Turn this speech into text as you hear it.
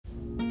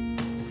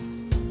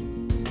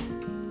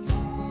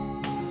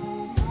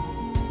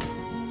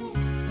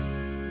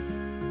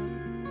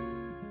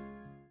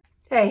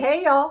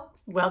Hey y'all,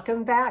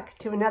 welcome back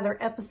to another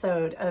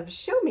episode of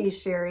Show Me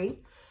Sherry.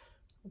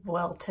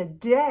 Well,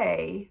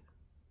 today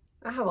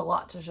I have a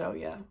lot to show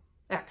you,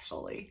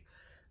 actually.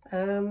 We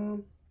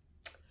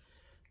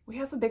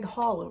have a big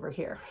haul over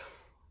here,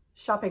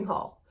 shopping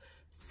haul.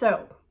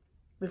 So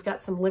we've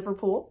got some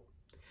Liverpool,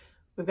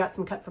 we've got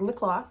some Kut From The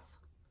Kloth,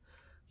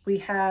 we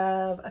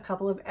have a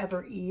couple of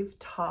Evereve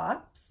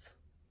tops,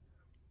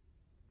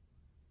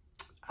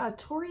 a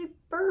Tory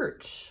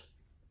Burch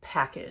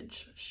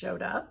package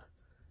showed up.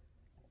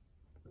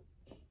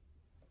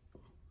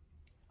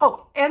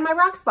 Oh, and my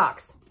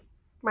ROCKSBOX,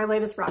 my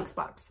latest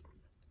ROCKSBOX.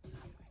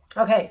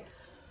 Okay,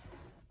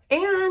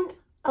 and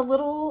a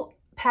little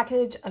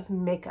package of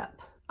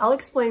makeup. I'll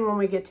explain when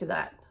we get to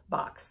that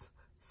box.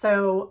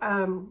 So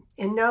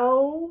in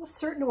no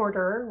certain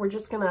order, we're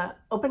just gonna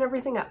open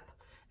everything up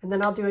and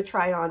then I'll do a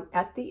try on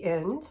at the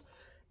end,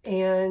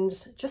 and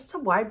just a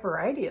wide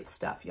variety of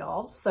stuff,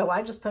 y'all. So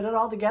I just put it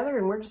all together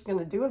and we're just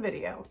gonna do a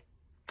video,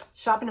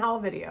 shopping haul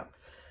video.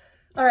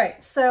 All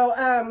right, so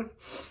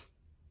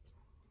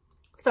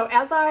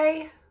as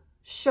I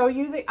show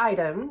you the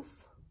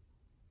items,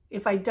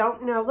 if I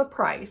don't know the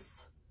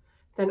price,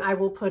 then I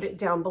will put it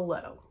down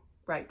below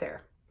right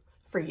there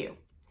for you.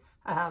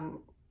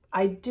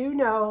 I do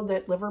know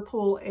that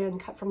Liverpool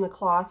and Kut From The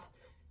Kloth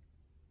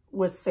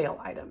was sale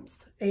items,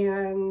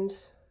 and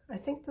I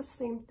think the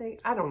same thing.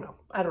 I don't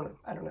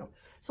know.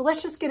 So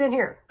let's just get in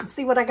here and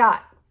see what I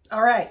got.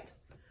 All right.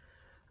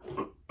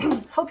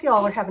 Hope you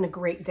all are having a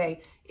great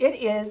day. It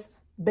is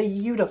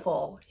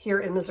beautiful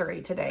here in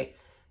Missouri today.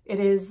 It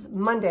is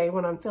Monday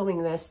when I'm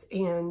filming this,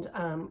 and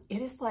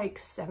it is like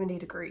 70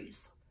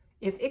 degrees.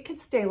 If it could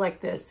stay like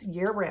this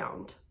year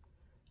round,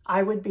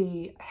 I would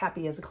be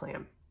happy as a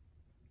clam.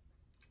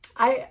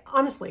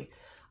 Honestly,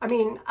 I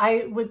mean,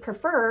 I would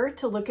prefer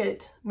to look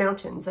at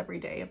mountains every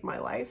day of my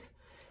life,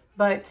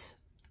 but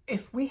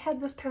if we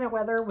had this kind of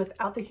weather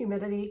without the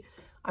humidity,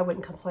 I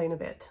wouldn't complain a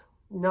bit.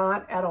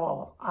 Not at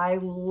all. I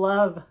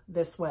love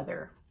this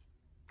weather,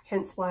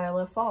 hence why I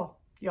love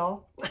fall,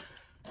 y'all.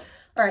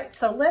 All right,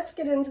 so let's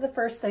get into the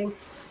first thing.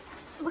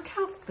 Look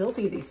how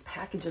filthy these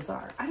packages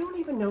are. I don't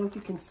even know if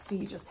you can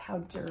see just how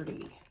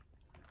dirty.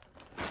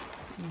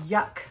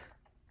 Yuck.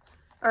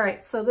 All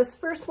right, so this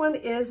first one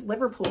is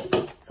Liverpool.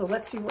 So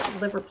let's see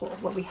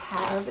what we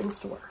have in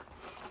store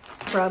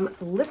from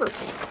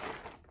Liverpool.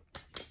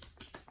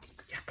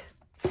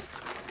 Yuck.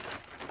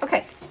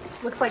 Okay,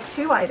 looks like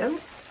 2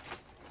 items.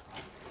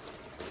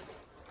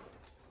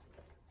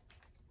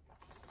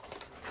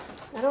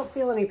 I don't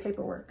feel any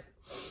paperwork.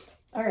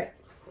 All right,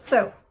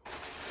 so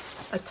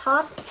a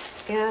top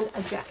and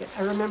a jacket.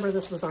 I remember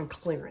this was on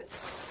clearance,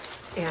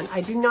 and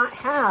I do not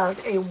have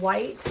a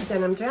white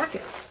denim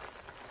jacket.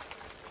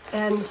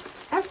 And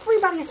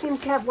everybody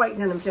seems to have white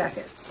denim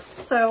jackets.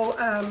 So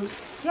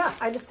yeah,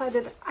 I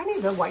decided I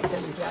need a white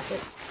denim jacket.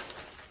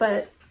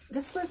 But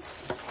this was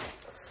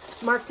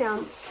marked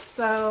down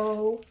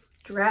so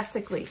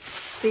drastically.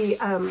 The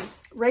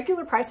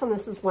regular price on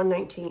this is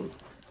 $119,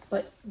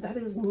 but that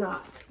is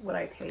not what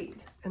I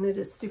paid. And it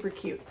is super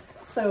cute.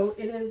 So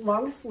it is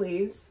long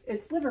sleeves.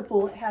 It's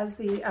Liverpool. It has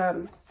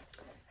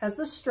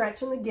the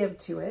stretch and the give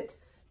to it.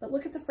 But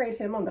look at the frayed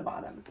hem on the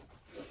bottom.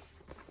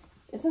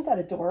 Isn't that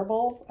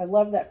adorable? I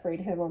love that frayed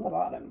hem on the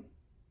bottom.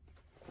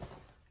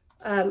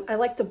 I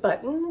like the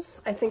buttons.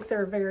 I think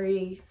they're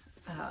very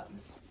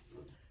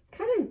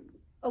kind of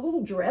a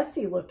little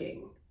dressy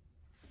looking,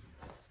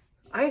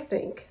 I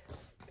think.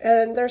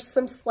 And there's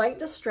some slight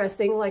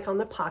distressing, like on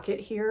the pocket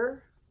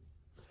here.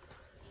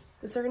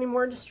 Is there any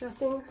more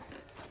distressing?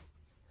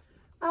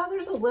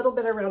 There's a little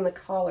bit around the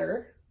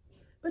collar,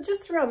 but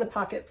just around the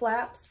pocket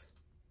flaps.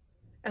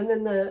 And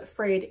then the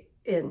frayed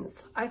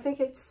ends. I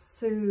think it's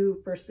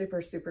super,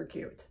 super, super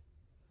cute.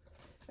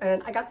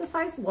 And I got the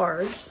size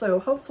large, so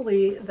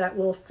hopefully that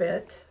will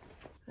fit.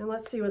 And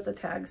let's see what the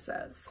tag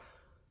says.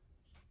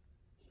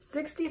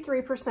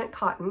 63%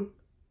 cotton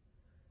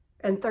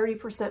and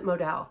 30%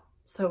 modal.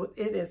 So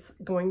it is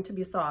going to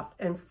be soft.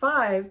 And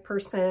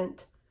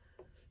 5%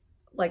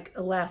 like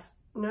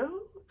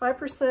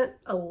 5%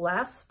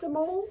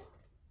 elastomole.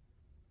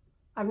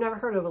 I've never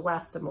heard of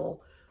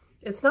elastomole.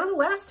 It's not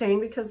elastane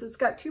because it's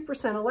got 2%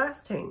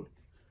 elastane.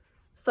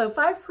 So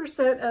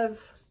 5% of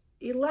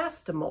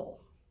elastomole.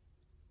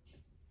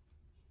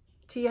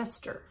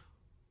 Tiester.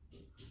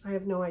 I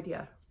have no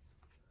idea.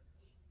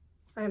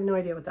 I have no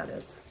idea what that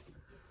is.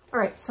 All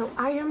right, so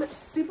I am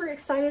super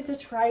excited to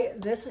try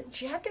this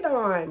jacket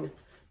on.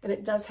 And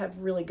it does have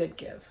really good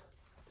give.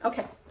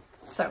 Okay,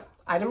 so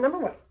item number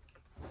 1.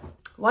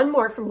 One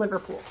more from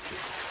Liverpool.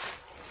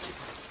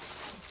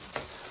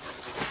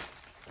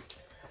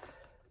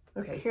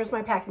 Okay, here's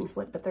my packing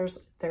slip, but there's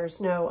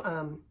no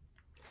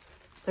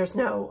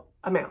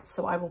amount,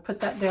 so I will put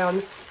that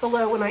down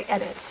below when I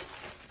edit.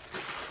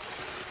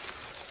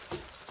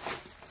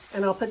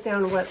 And I'll put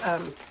down what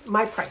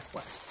my price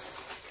was.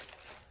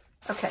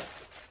 Okay,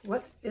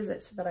 what is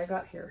it that I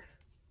got here?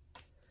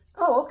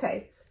 Oh,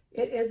 okay.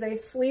 It is a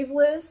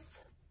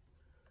sleeveless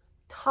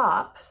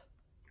top.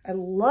 I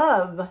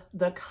love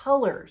the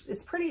colors.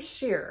 It's pretty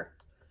sheer.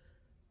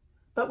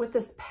 but with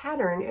this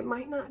pattern, it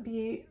might not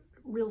be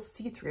real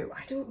see-through.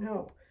 I don't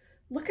know.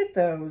 Look at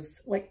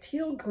those, like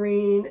teal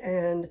green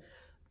and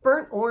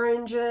burnt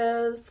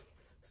oranges,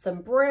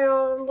 some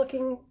brown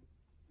looking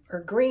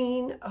or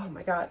green. Oh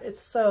my God,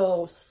 it's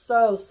so,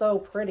 so, so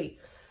pretty.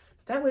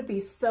 That would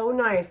be so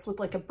nice with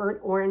like a burnt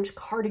orange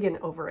cardigan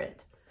over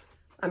it.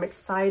 I'm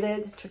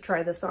excited to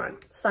try this on.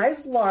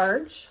 Size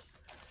large.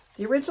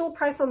 The original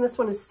price on this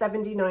one is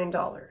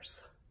 $79.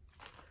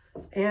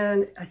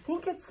 And I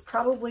think it's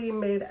probably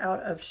made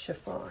out of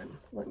chiffon.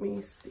 Let me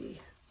see,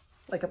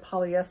 like a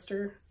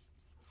polyester.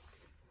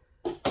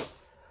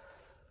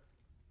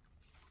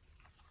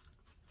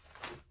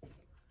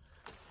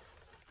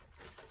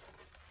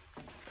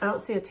 I don't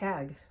see a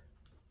tag.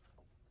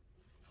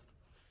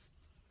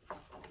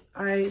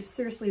 I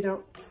seriously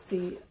don't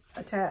see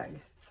a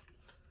tag.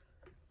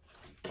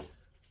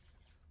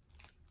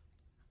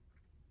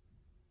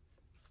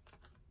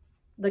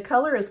 The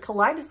color is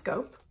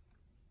Kaleidoscope.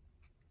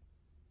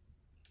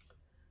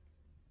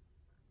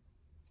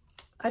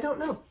 I don't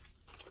know.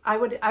 I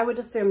would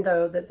assume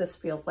though that this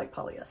feels like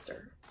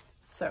polyester.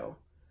 So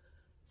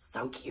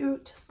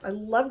cute. I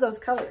love those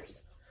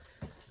colors.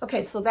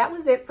 Okay, so that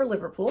was it for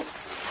Liverpool.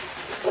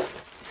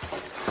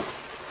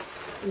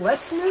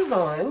 Let's move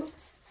on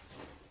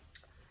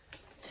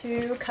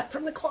to Kut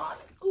From The Kloth.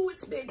 Oh,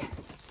 it's big.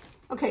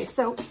 Okay,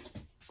 so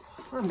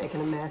I'm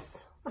making a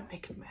mess. I'm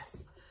making a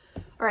mess.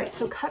 All right,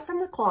 so Kut From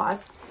The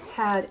Kloth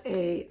had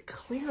a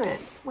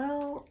clearance,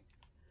 well,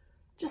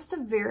 just a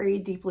very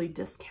deeply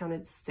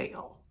discounted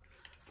sale.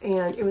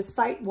 And it was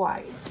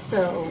site-wide.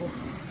 So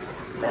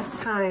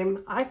best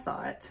time, I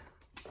thought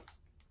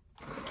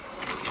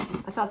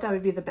that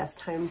would be the best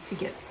time to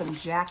get some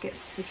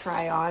jackets to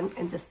try on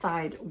and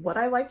decide what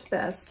I liked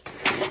best,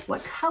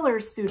 what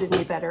colors suited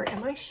me better.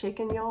 Am I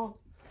shaking y'all?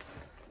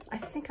 I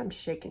think I'm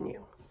shaking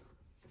you.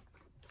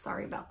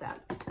 Sorry about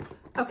that.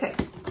 Okay,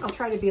 I'll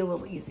try to be a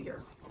little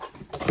easier.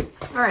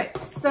 All right,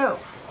 so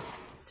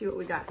let's see what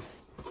we got.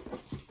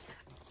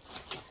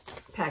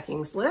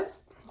 Packing slip.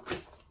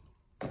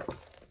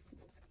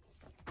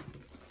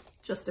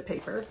 Just a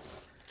paper.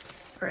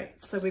 All right,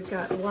 so we've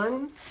got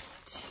 1,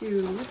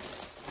 2,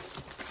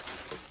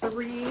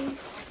 3,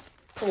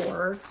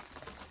 4,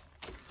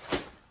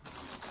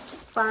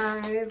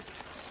 5,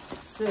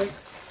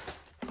 6,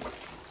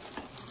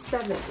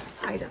 7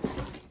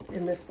 items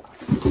in this box.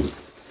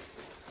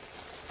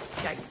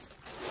 Yikes.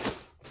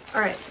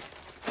 All right,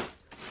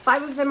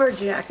 5 of them are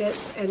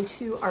jackets and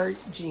 2 are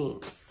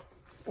jeans,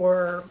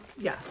 or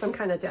yeah, some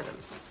kind of denim.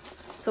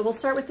 So we'll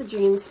start with the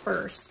jeans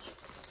first.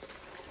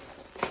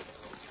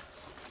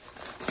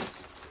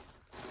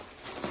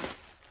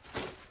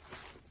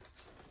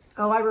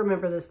 Oh, I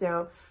remember this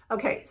now.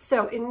 Okay,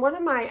 so in one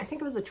of my, I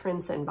think it was a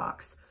Trendsend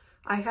box,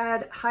 I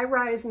had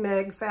high-rise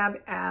Meg Fab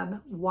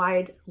Ab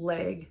wide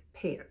leg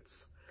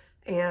pants.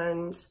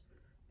 And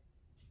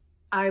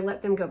I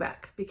let them go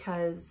back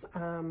because,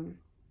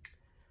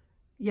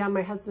 yeah,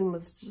 my husband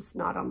was just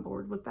not on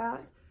board with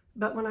that.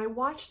 But when I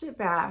watched it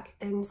back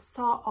and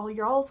saw all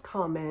y'all's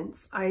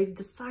comments, I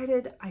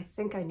decided I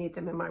think I need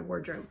them in my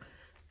wardrobe.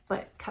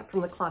 But Kut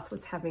From The Kloth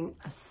was having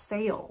a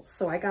sale,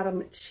 so I got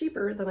them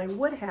cheaper than I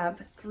would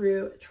have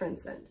through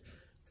Trendsend.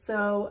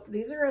 So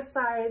these are a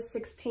size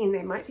 16.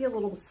 They might be a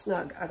little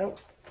snug.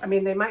 I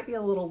mean, they might be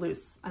a little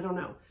loose. I don't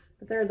know.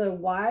 But they're the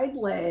wide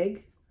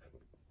leg,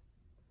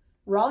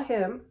 raw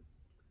hem,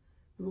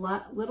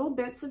 little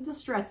bits of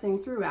distressing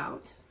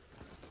throughout.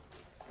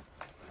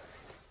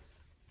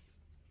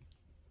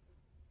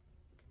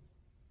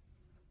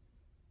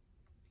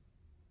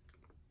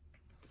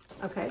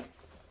 Okay.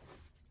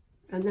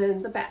 And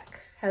then the back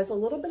has a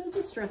little bit of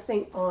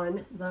distressing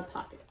on the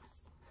pockets.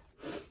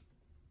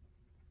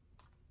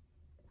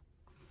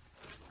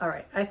 All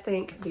right, I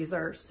think these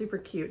are super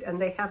cute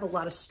and they have a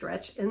lot of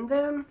stretch in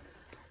them.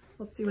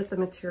 Let's see what the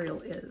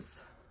material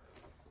is.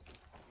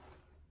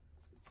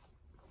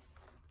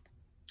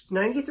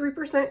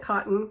 93%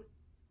 cotton,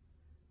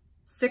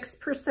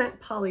 6%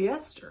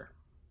 polyester,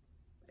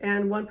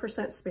 and 1%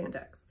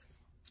 spandex.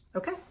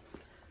 Okay,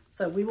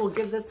 so we will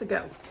give this a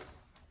go.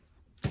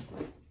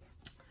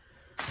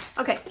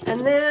 Okay,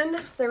 and then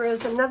there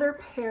is another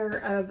pair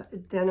of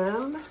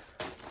denim.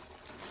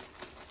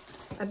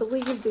 I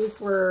believe these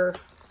were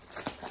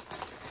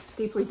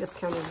deeply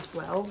discounted as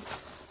well.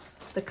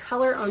 The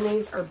color on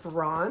these are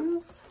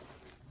bronze,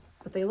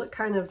 but they look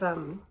kind of,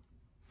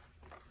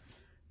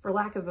 for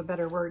lack of a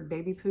better word,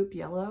 baby poop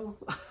yellow.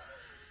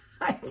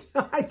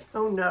 I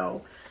don't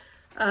know.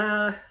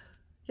 Yeah,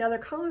 they're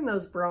calling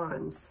those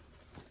bronze.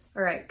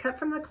 All right, Kut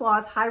From The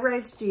Kloth,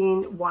 high-rise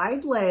jean,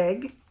 wide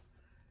leg.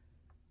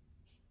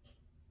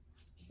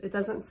 It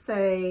doesn't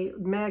say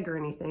Meg or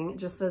anything. It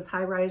just says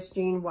high-rise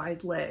jean,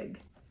 wide leg.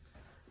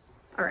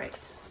 All right.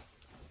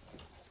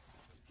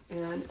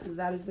 And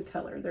that is the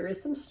color. There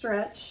is some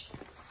stretch.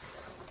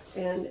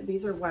 And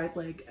these are wide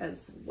leg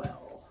as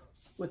well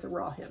with a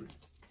raw hem.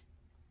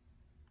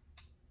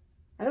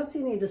 I don't see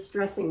any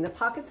distressing. The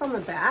pockets on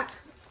the back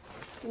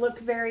look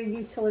very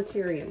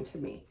utilitarian to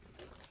me.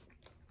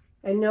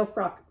 and no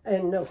front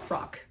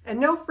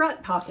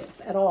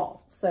pockets at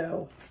all.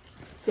 So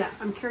yeah,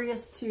 I'm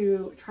curious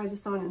to try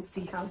this on and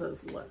see how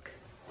those look.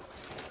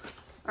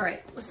 All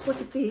right, let's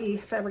look at the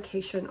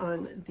fabrication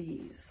on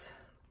these.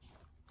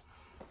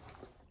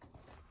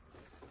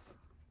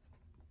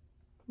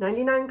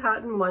 99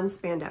 cotton, 1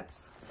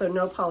 spandex, so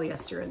no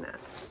polyester in that.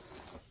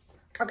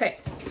 Okay,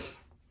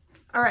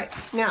 all right,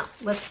 now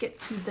let's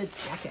get to the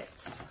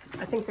jackets.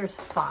 I think there's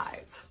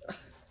 5.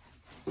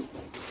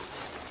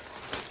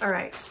 All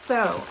right,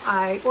 so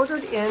I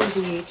ordered in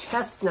the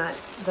chestnut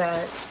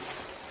that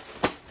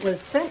was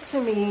sent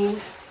to me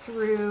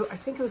through, I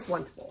think it was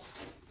Wantable.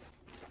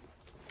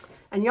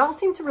 And y'all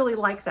seem to really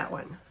like that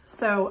one.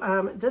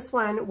 So this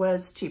one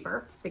was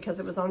cheaper because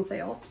it was on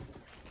sale.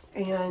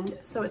 And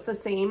so it's the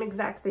same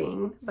exact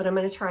thing, but I'm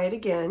gonna try it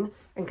again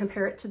and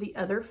compare it to the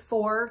other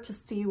 4 to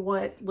see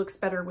what looks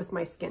better with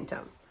my skin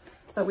tone.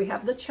 So we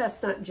have the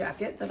chestnut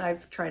jacket that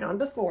I've tried on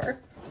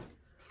before.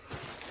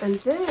 And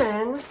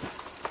then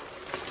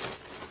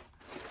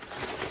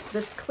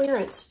this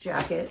clearance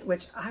jacket,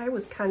 which I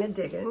was kind of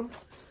digging.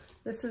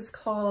 This is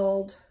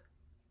called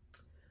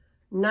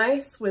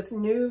Nice with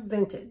New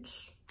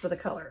Vintage for the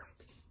color.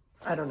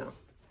 I don't know.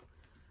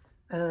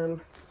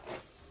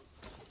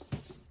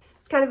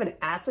 It's kind of an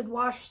acid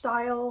wash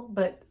style,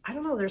 but I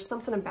don't know, there's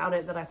something about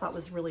it that I thought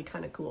was really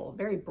kind of cool.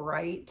 Very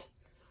bright.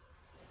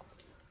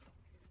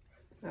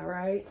 All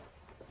right.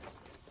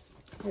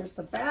 Here's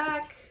the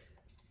back.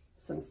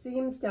 Some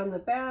seams down the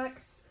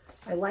back.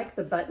 I like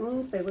the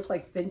buttons. They look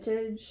like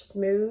vintage,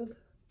 smooth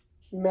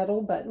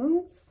metal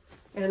buttons.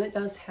 And it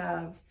does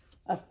have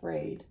a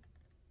frayed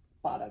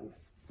bottom.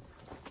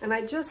 And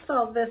I just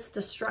saw this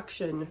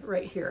destruction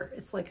right here.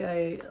 It's like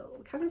a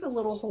kind of a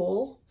little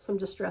hole, some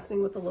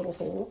distressing with a little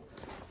hole.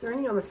 Is there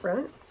any on the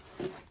front?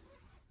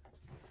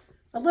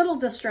 A little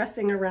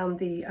distressing around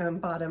the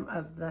bottom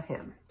of the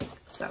hem.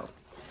 So,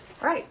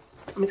 all right,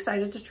 I'm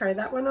excited to try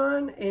that one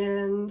on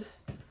and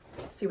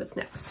see what's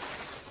next.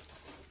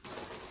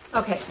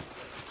 Okay,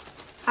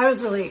 I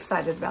was really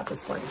excited about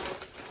this one.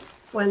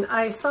 When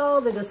I saw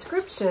the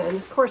description,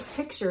 of course,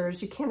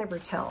 pictures, you can't ever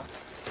tell.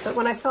 But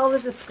when I saw the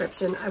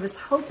description, I was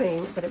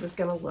hoping that it was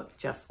gonna look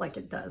just like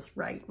it does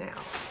right now.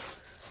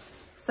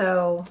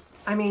 So,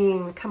 I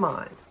mean, come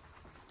on.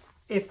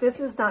 If this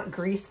is not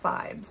Grease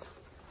vibes,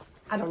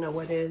 I don't know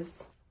what is.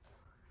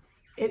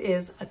 It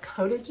is a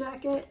coated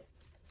jacket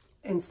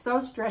and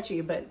so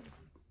stretchy, but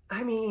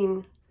I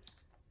mean,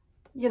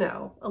 you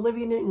know,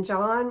 Olivia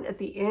Newton-John at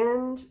the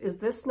end, is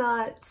this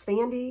not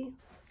Sandy?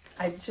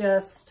 I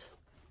just,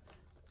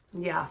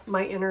 yeah,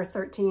 my inner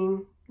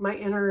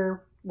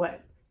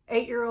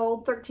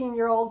 8-year-old,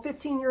 13-year-old,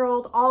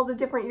 15-year-old, all the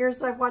different years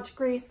that I've watched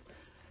Grease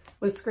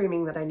was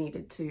screaming that I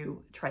needed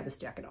to try this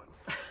jacket on.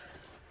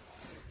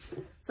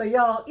 So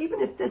y'all,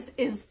 even if this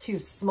is too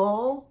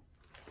small,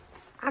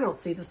 I don't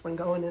see this one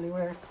going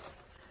anywhere.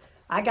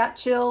 I got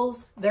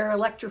chills, they're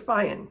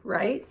electrifying,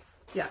 right?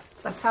 Yeah,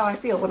 that's how I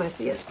feel when I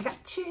see it. I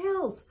got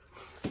chills,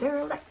 they're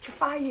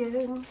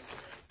electrifying,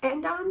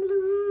 and I'm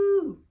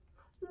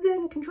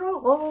losing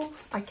control.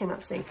 I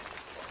cannot sing.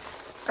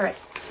 All right.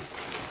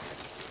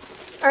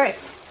 All right,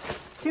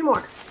 2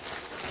 more.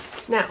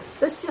 Now,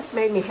 this just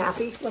made me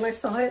happy when I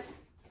saw it.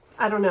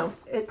 I don't know,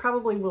 it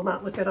probably will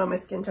not look good on my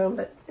skin tone,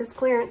 but it's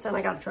clearance and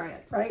I gotta try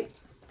it, right?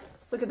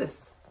 Look at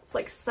this, it's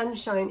like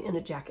sunshine in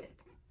a jacket.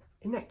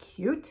 Isn't that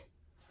cute?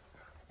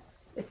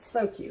 It's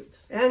so cute.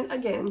 And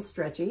again,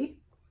 stretchy.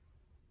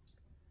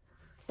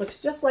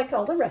 Looks just like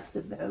all the rest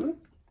of them,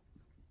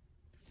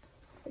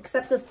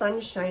 except the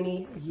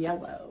sunshiny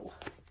yellow.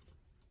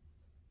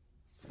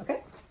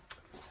 Okay.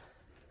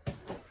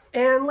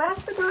 And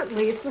last but not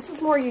least, this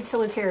is more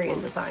utilitarian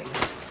design.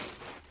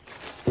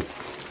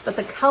 But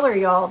the color,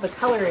 y'all, the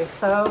color is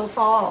so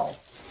fall.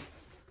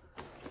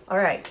 All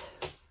right,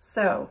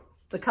 so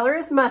the color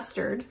is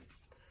mustard.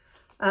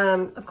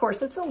 Of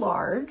course, it's a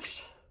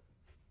large.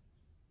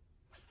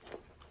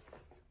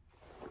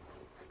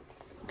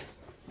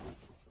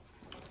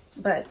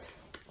 But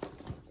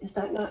is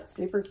that not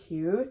super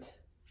cute?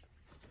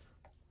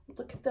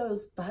 Look at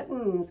those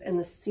buttons and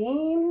the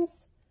seams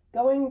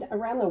going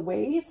around the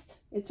waist.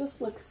 It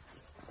just looks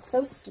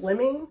so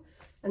slimming.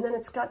 And then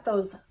it's got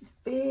those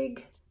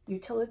big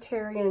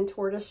utilitarian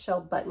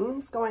tortoiseshell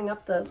buttons going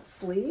up the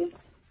sleeves.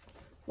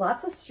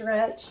 Lots of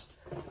stretch.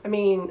 I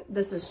mean,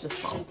 this is just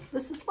fall.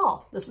 This is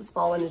fall. This is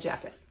fall in a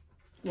jacket.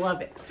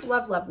 Love it.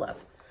 Love, love, love.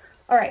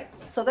 All right,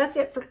 so that's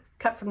it for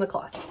Cut From The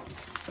Kloth.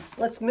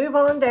 Let's move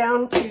on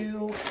down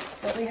to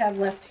what we have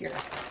left here.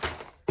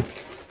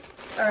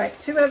 All right,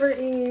 2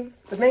 Evereve,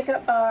 the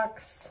makeup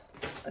box,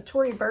 a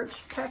Tory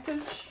Burch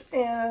package,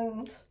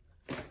 and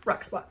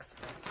ROCKSBOX.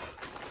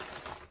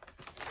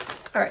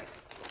 All right.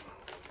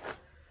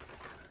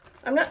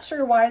 I'm not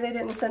sure why they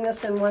didn't send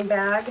us in one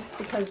bag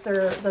because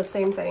they're the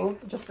same thing,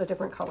 just a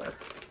different color.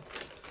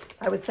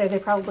 I would say they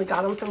probably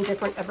got them from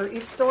different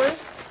Evereve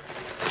stores.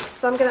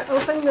 So I'm going to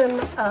open them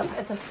up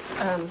at the,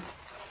 of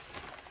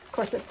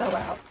course it fell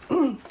out.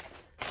 I'm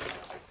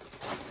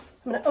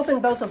going to open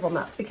both of them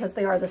up because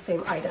they are the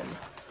same item.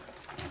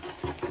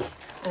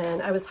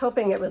 And I was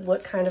hoping it would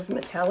look kind of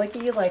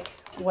metallic-y like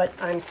what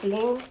I'm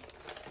seeing.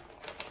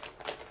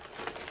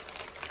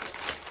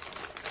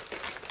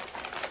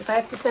 If I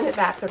have to send it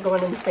back, they're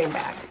going in the same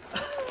bag.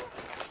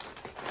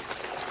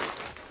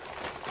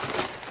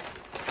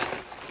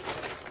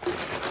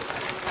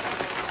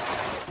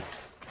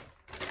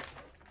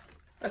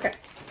 Okay.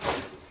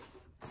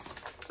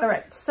 All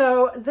right,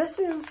 so this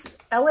is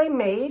LA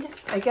Made.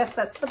 I guess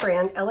that's the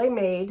brand. LA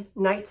Made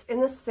Nights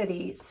in the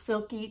City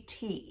Silky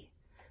Tee.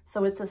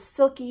 So it's a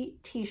silky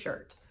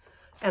t-shirt.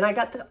 And I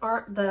got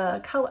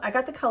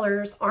the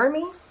colors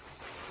Army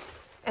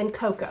and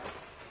Cocoa.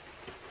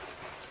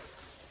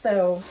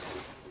 So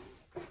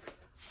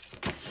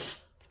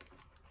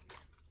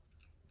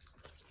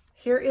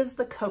here is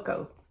the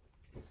cocoa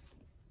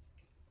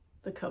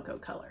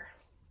color.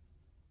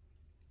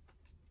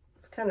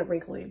 It's kind of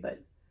wrinkly,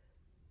 but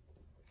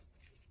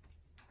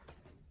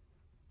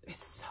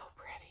it's so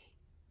pretty.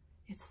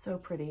 It's so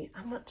pretty.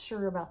 I'm not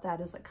sure about that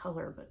as a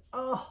color, but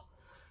oh,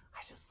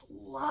 I just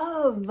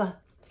love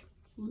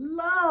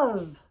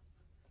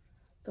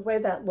the way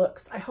that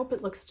looks. I hope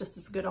it looks just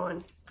as good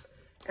on.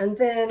 And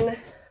then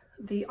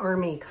the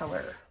Army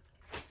color.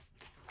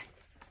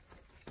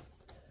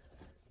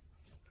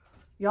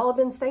 Y'all have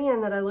been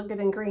saying that I look good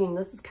in green.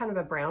 This is kind of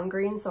a brown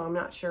green, so I'm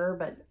not sure,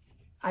 but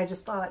I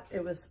just thought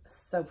it was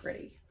so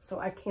pretty. So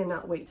I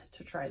cannot wait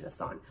to try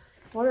this on.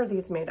 What are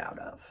these made out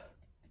of?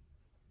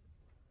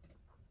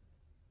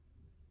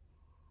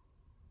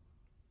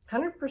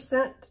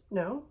 100%,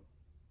 no?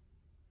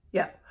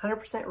 Yeah,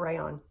 100%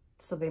 rayon.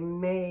 So they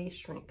may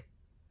shrink.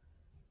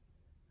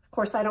 Of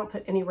course, I don't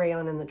put any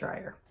rayon in the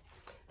dryer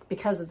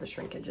because of the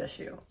shrinkage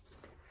issue.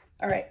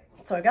 All right,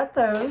 so I got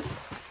those.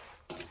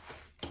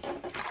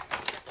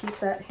 Keep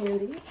that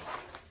handy.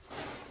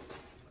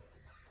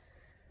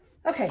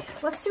 Okay,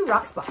 let's do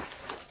ROCKSBOX.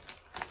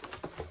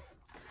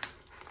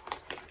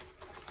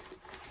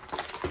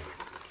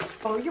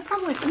 Oh, you're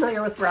probably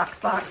familiar with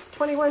ROCKSBOX.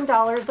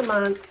 $21 a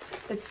month.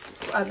 It's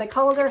they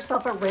call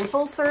themselves a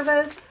rental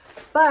service,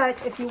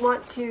 but if you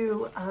want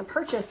to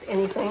purchase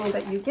anything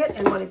that you get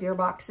in one of your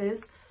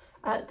boxes,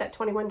 that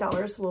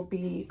 $21 will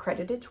be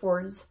credited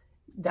towards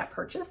that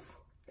purchase.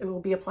 It will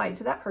be applied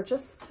to that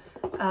purchase.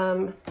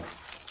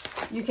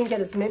 You can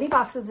get as many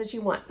boxes as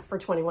you want for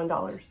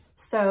 $21.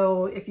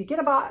 So if you get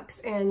a box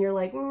and you're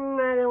like, I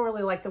don't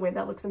really like the way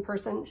that looks in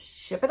person,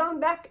 ship it on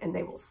back and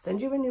they will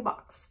send you a new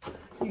box.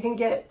 You can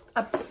get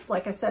up to,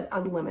 like I said,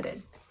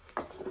 unlimited.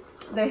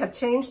 They have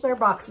changed their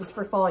boxes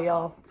for fall,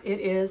 y'all. It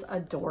is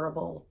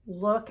adorable.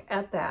 Look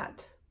at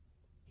that.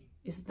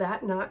 Is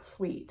that not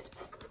sweet?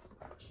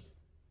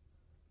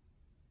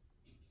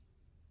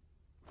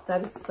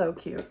 That is so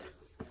cute.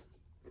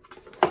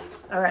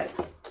 All right.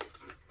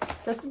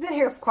 This has been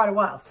here for quite a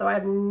while, so I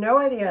have no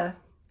idea.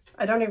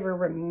 I don't even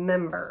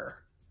remember.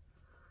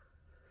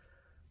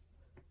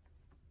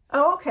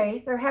 Oh,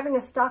 okay. They're having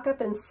a stock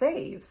up and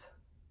save.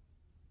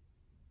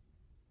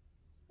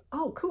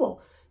 Oh,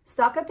 cool.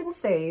 Stock up and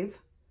save.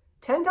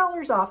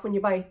 $10 off when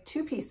you buy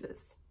 2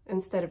 pieces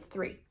instead of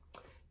 3.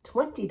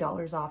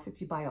 $20 off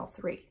if you buy all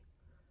 3.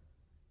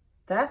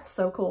 That's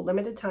so cool.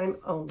 Limited time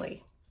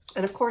only.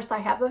 And of course, I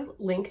have a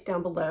link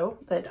down below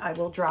that I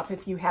will drop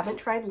if you haven't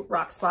tried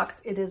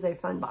ROCKSBOX. It is a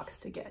fun box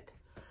to get.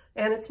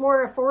 And it's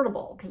more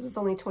affordable because it's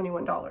only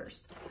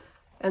 $21.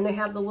 And they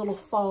have the little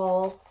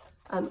fall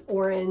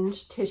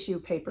orange tissue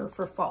paper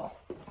for fall.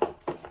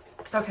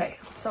 Okay,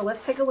 so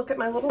let's take a look at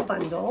my little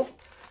bundle.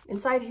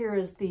 Inside here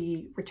is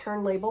the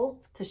return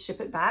label to ship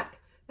it back.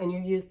 And you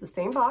use the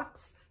same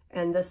box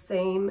and the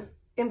same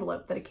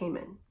envelope that it came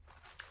in.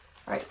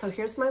 All right, so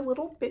here's my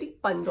little bitty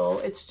bundle.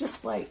 It's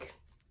just like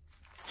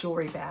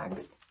jewelry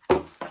bags.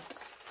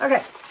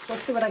 Okay,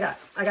 let's see what I got.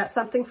 I got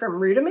something from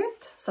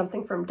Rudiment,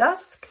 something from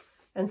Dusk,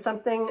 and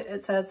something,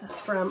 it says,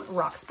 from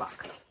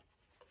ROCKSBOX. All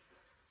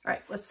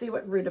right, let's see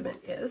what Rudiment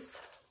is.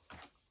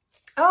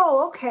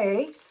 Oh,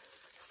 okay.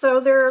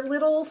 So they're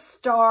little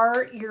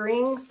star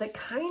earrings that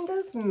kind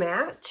of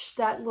match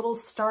that little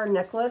star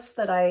necklace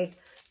that I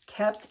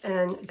kept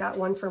and got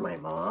one for my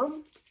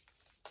mom.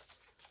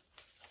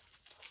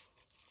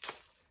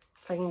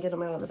 If I can get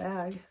them out of the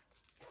bag.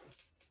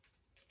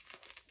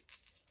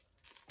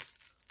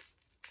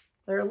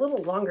 They're a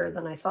little longer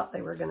than I thought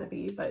they were going to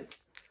be, but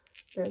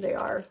there they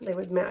are. They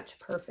would match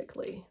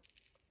perfectly.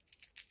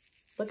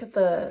 Look at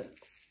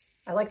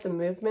I like the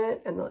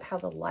movement and how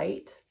the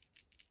light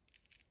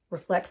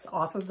reflects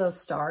off of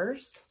those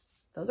stars.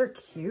 Those are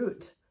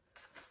cute.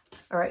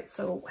 All right,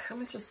 so how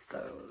much is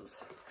those?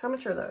 How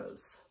much are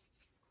those?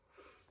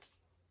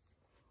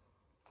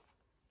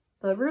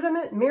 The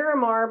Rudiment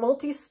Miramar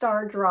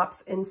Multi-Star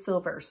Drops in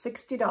Silver,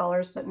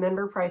 $60, but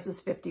member price is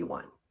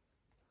 $51.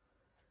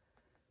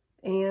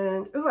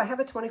 And, ooh, I have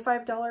a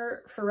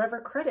 $25 Forever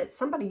credit.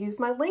 Somebody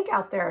used my link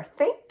out there.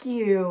 Thank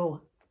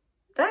you.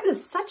 That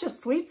is such a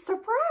sweet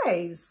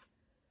surprise.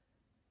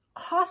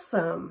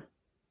 Awesome.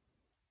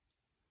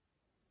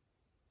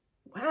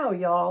 Wow,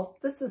 y'all.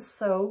 This is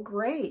so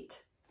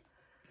great.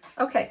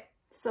 Okay,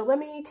 so let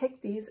me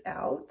take these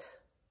out.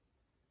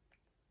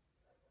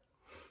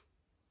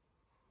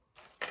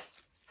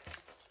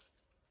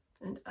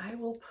 And I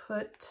will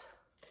put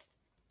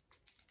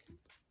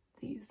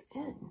these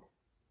in.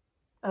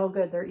 Oh,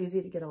 good. They're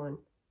easy to get on.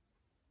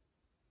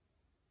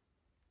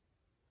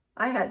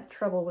 I had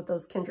trouble with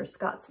those Kendra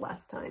Scotts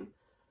last time.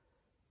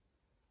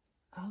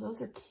 Oh,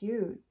 those are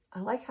cute.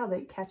 I like how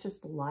they catches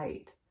the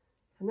light.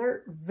 And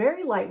they're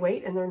very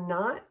lightweight, and they're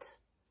not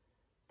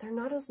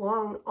as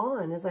long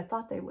on as I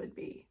thought they would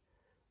be.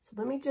 So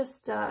let me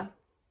just, let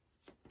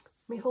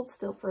me hold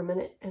still for a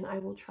minute, and I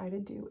will try to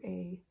do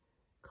a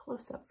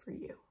close-up for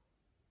you.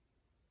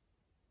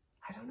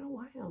 I don't know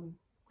why I'm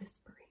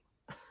whispering.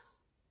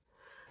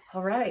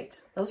 All right,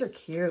 those are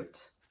cute.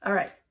 All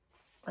right,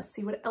 let's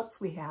see what else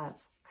we have.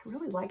 I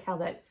really like how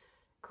that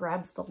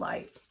grabs the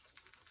light.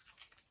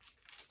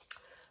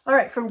 All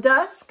right, from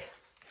Dusk.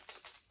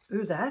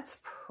 Ooh, that's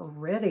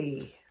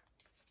pretty.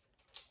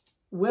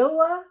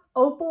 Willa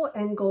Opal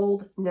and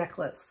Gold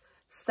Necklace.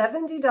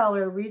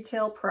 $70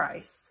 retail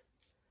price.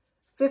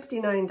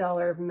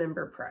 $59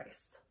 member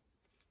price.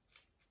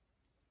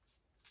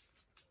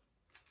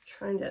 I'm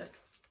trying to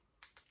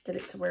get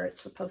it to where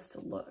it's supposed to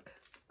look.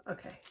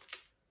 Okay.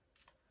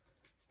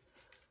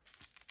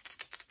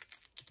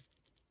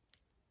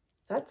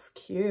 That's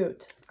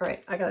cute. All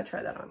right, I gotta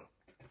try that on.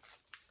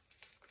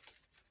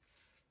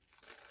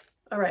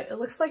 All right, it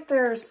looks like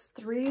there's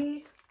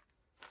three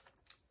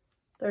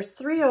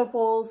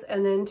opals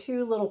and then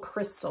 2 little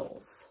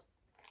crystals.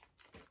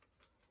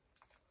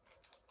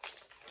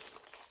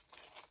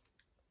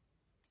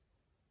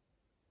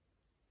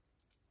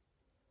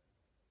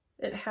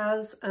 It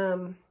has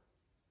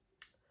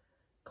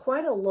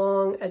quite a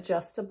long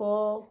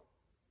adjustable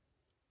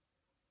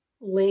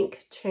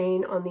link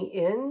chain on the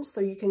end, so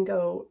you can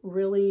go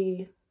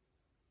really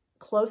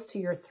close to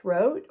your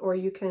throat, or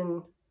you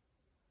can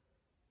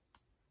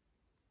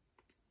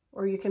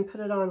put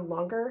it on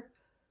longer.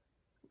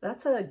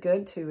 That's a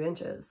good 2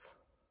 inches.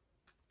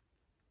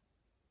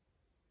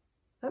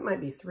 That might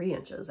be 3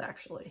 inches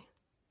actually.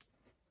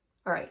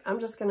 All right, I'm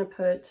just gonna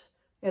put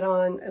it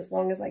on as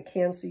long as I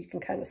can so you can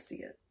kind of see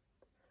it.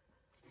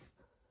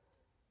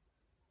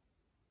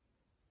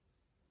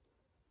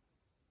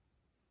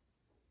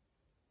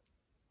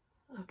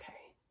 Okay,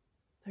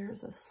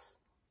 there's a, is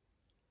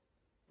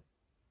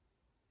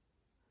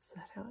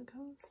that how it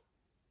goes?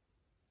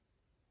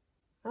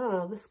 I don't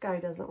know, this guy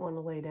doesn't want to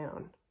lay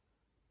down.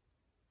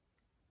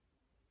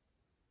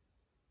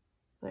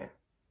 There.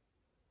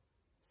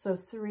 So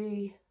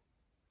 3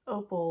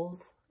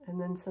 opals and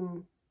then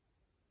some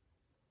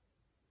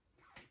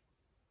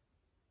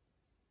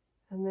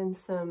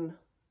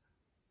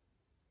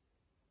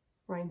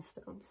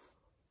rhinestones,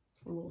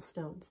 some little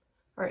stones.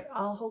 All right,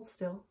 I'll hold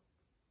still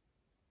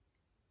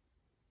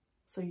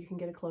so you can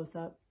get a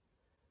close-up.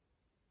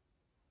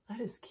 That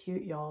is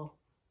cute, y'all.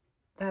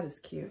 That is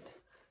cute.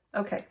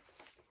 Okay,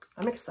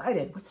 I'm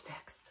excited. What's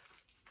next?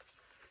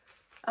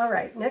 All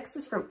right, next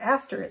is from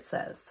Aster, it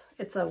says.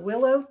 It's a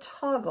willow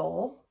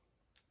toggle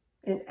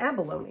in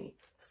abalone.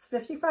 It's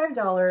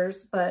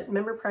 $55, but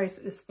member price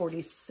is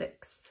 $46.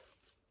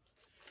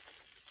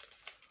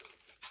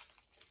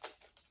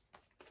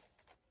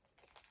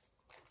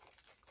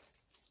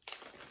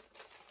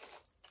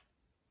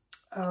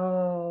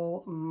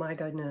 Oh my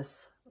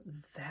goodness,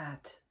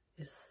 that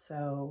is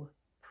so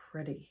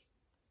pretty.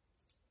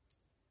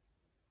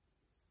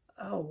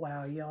 Oh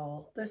wow,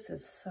 y'all, this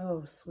is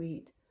so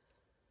sweet.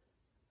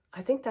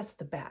 I think that's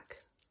the back.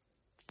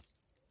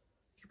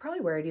 You could probably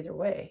wear it either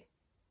way.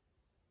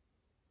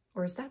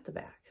 Or is that the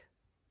back?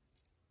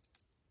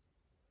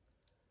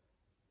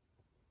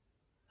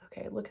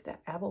 Okay, look at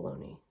that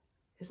abalone.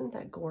 Isn't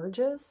that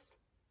gorgeous?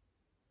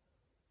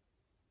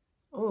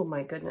 Oh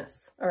my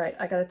goodness. All right,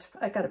 I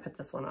gotta put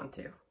this one on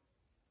too.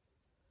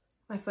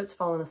 My foot's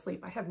falling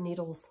asleep. I have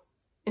needles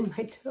in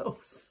my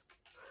toes.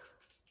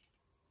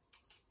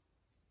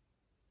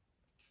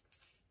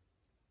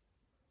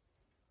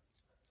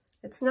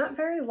 It's not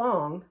very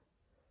long.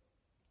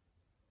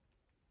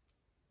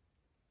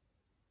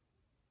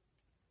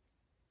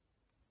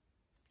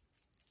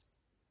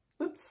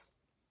 Oops.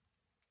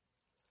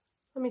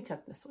 Let me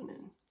tuck this one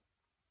in.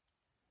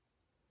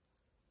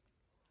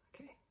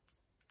 Okay.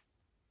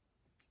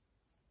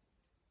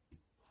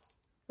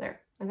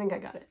 There, I think I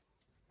got it.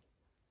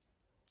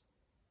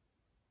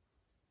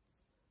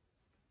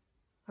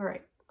 All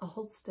right, I'll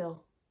hold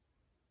still.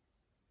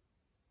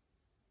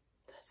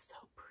 That's so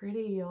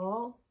pretty,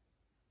 y'all.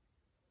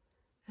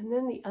 And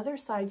then the other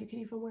side, you could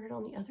even wear it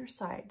on the other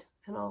side,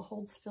 and I'll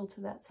hold still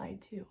to that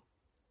side too.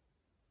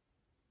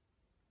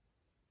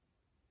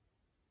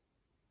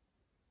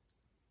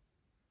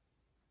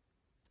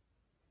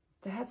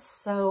 That's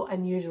so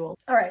unusual.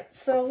 All right,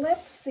 so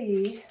let's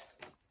see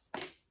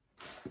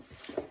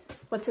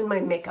what's in my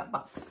makeup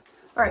box.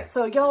 All right,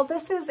 so y'all,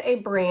 this is a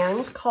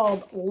brand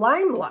called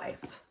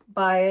LimeLife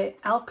by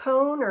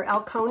Alcone or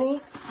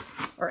Alcone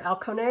or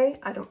Alcone,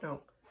 I don't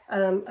know.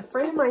 A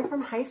friend of mine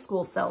from high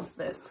school sells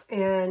this,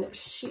 and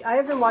I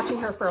have been watching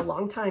her for a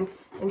long time,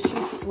 and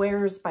she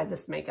swears by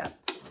this makeup.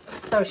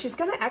 So she's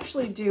gonna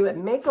actually do a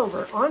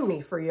makeover on me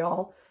for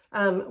y'all.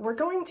 We're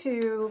going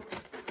to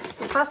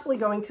we're possibly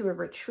going to a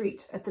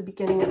retreat at the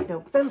beginning of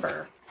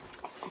November.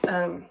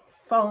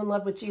 Fall in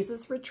Love with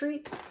Jesus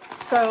retreat.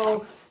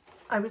 So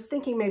I was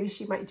thinking maybe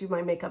she might do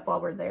my makeup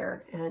while we're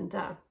there and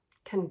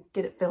can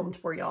get it filmed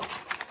for y'all.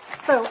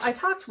 So I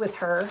talked with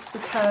her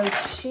because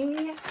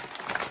she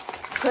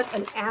put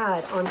an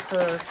ad on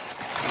her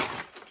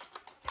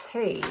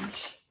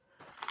page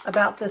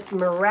about this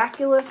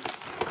miraculous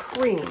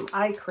cream,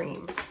 eye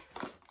cream.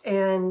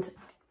 And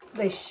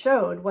they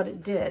showed what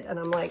it did. And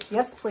I'm like,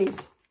 yes, please.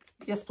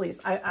 Yes, please.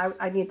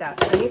 I need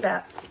that. I need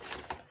that.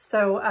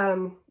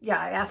 So, yeah,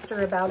 I asked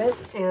her about it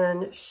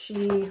and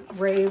she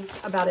raved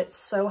about it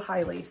so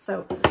highly.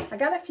 So I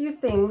got a few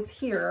things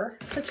here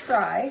to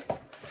try.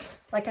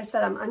 Like I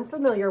said, I'm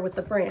unfamiliar with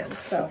the brand,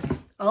 so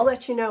I'll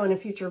let you know in a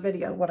future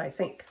video what I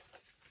think.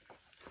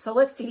 So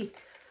let's see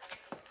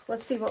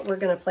what we're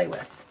going to play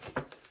with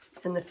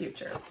in the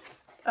future.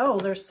 Oh,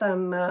 there's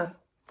some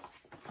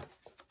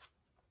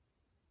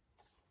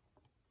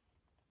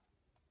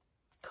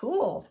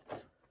cool.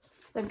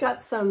 They've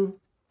got some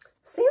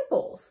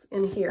samples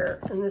in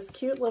here in this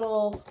cute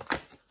little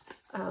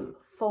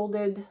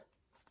folded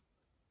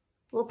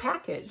little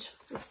package.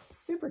 It's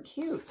super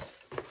cute.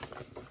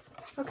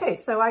 Okay,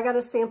 so I got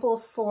a sample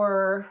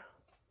for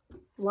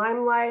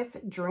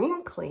LimeLife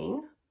Dream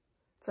Clean.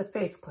 It's a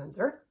face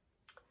cleanser.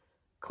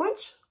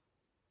 Quench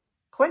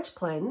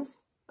Cleanse,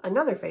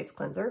 another face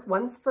cleanser.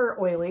 One's for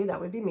oily, that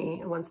would be me,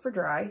 and one's for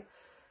dry.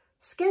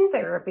 Skin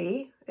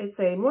Therapy, it's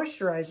a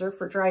moisturizer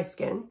for dry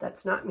skin,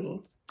 that's not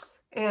me.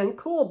 And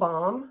Cool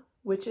Balm,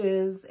 which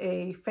is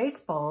a face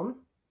balm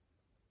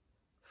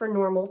for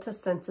normal to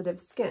sensitive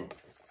skin.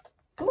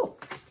 Cool.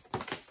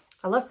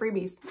 I love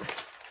freebies.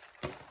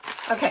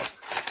 Okay,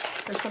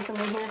 is there something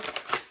in here?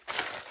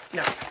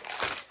 No.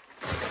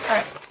 All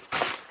right.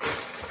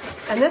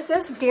 And this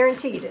is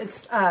guaranteed.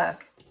 It's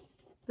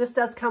this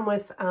does come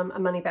with a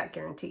money-back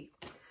guarantee.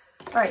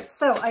 All right,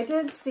 so I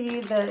did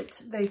see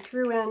that they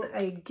threw in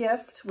a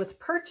gift with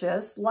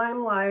purchase,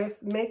 LimeLife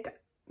Makeup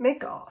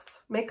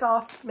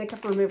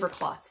Remover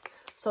Cloths.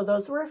 So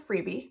those were a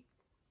freebie.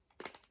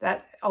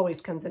 That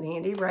always comes in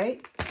handy,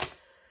 right?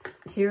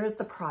 Here's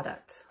the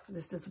product.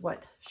 This is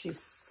what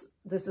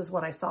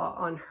I saw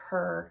on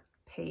her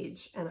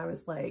page, and I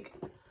was like,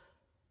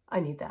 I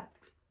need that.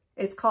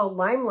 It's called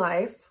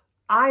LimeLife,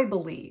 I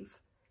believe.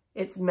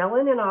 It's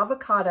melon and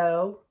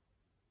avocado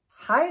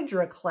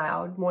Hydra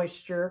Cloud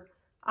Moisture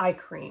Eye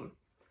Cream.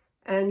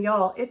 And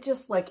y'all, it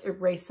just like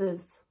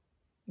erases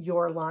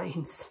your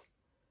lines.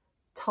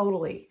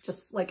 Totally,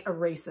 just like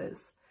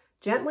erases.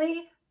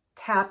 Gently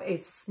tap a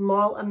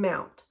small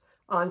amount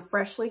on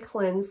freshly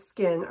cleansed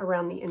skin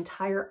around the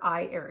entire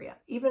eye area,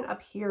 even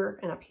up here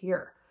and up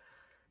here,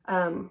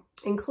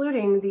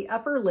 including the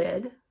upper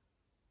lid.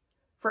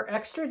 For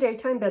extra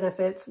daytime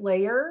benefits,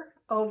 layer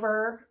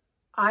over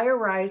Eye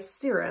Arise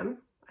Serum.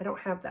 I don't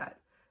have that.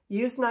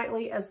 Use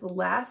nightly as the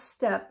last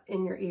step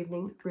in your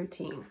evening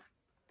routine.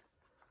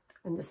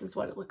 And this is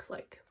what it looks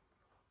like.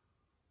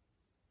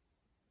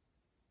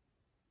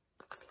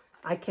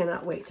 I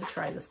cannot wait to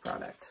try this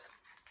product.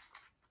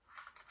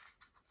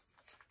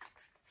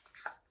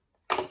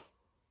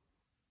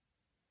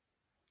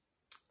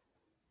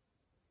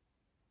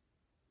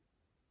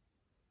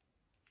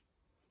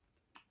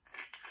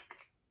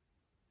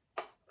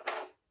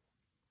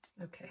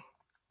 Okay.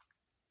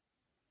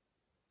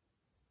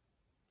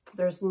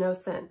 There's no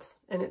scent,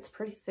 and it's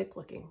pretty thick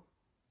looking.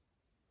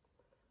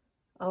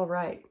 All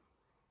right.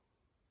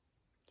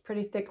 It's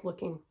pretty thick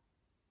looking.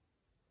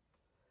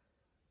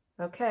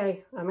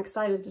 Okay, I'm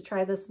excited to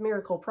try this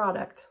miracle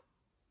product.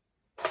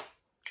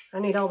 I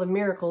need all the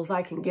miracles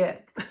I can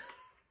get.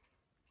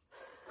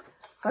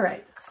 All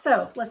right,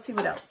 so let's see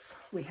what else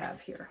we have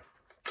here.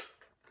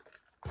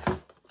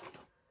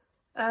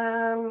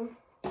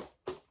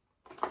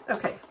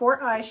 Okay, 4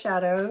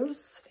 eyeshadows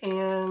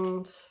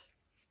and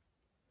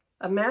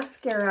a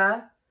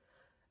mascara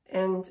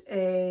and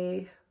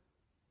a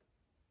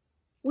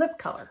lip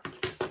color.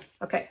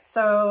 Okay,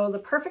 so the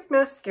Perfect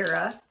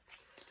Mascara,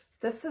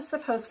 this is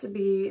supposed to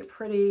be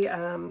pretty,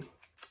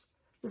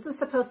 this is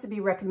supposed to be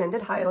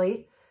recommended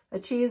highly.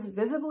 Achieves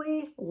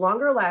visibly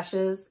longer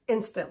lashes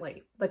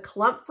instantly. The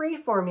clump-free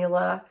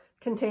formula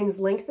contains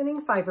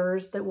lengthening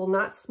fibers that will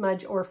not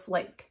smudge or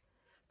flake.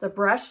 The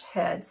brush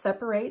head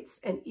separates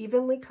and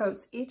evenly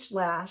coats each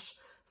lash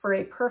for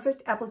a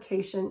perfect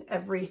application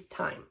every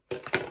time.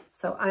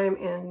 So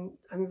I'm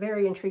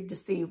very intrigued to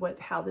see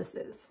how this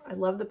is. I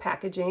love the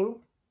packaging.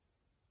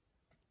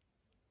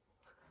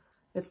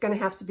 It's going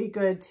to have to be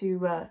good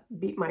to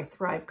beat my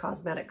Thrive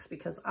Cosmetics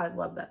because I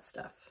love that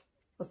stuff.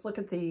 Let's look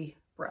at the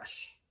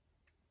brush.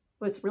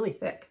 Oh, it's really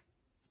thick.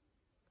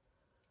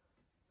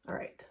 All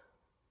right.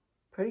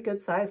 Pretty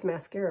good size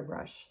mascara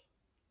brush.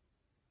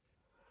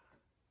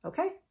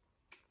 Okay.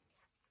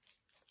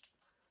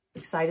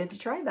 Excited to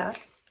try that.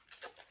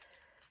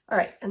 All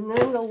right, and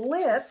then the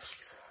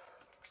lips.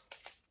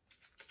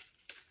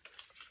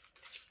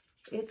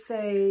 It's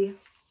a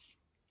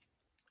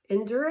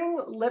enduring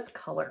lip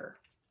color.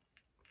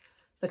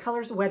 The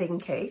color's Wedding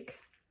Cake.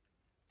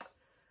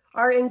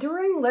 Our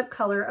enduring lip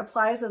color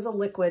applies as a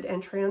liquid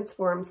and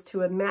transforms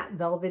to a matte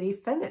velvety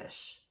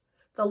finish.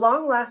 The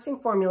long-lasting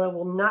formula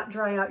will not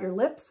dry out your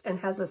lips and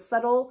has a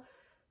subtle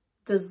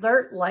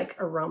dessert-like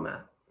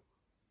aroma.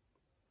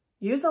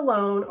 Use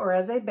alone or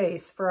as a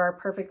base for our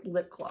perfect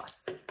lip gloss.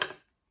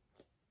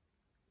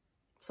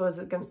 So is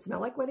it going to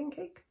smell like wedding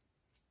cake?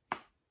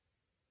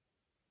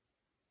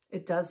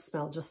 It does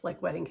smell just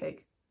like wedding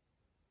cake.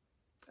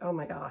 Oh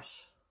my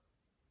gosh.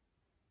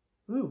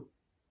 Ooh.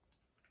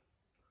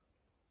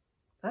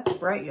 That's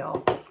bright,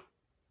 y'all.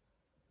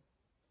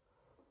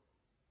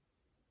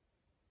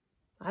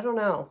 I don't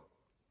know.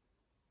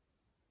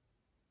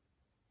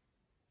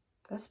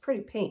 That's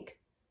pretty pink.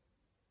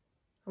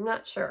 I'm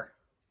not sure.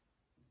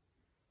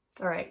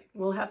 All right,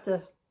 we'll have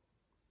to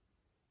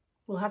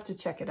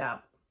check it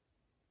out.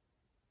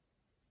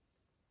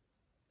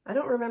 I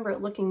don't remember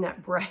it looking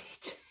that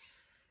bright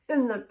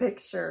in the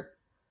picture.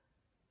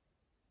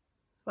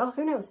 Well,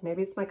 who knows?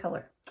 Maybe it's my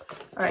color.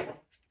 All right,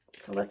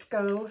 so let's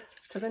go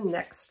to the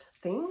next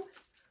thing.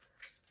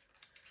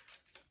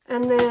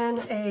 And then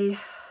a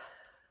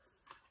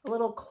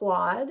little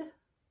quad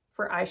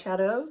for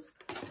eyeshadows.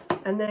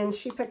 And then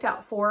she picked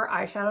out 4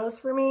 eyeshadows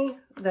for me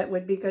that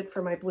would be good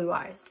for my blue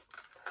eyes.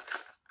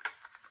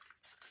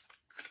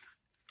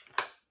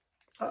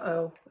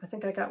 Uh-oh, I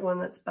think I got one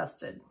that's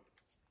busted.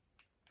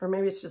 Or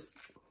maybe it's just...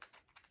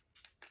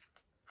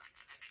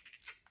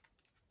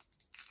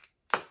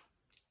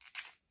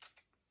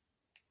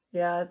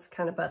 Yeah, it's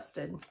kind of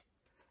busted.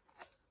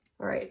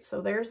 All right,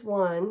 so there's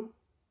one.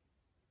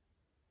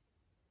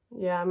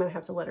 Yeah, I'm gonna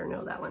have to let her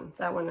know that one.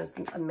 That one is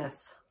a mess.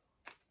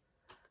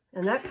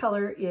 And that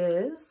color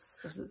is,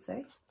 does it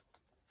say?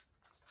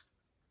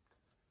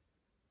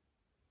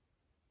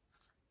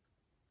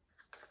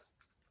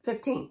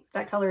 $15.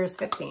 That color is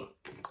 15.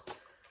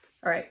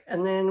 All right,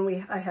 and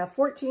then I have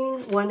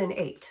 14, 1, and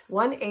 8.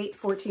 1, 8,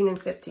 14,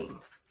 and 15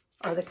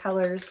 are the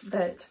colors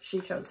that she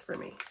chose for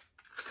me.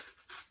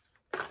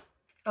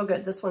 Oh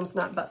good, this one's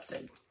not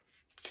busted.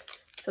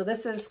 So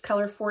this is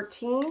color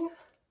 14,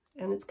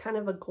 and it's kind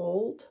of a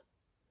gold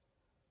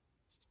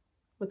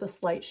with a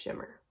slight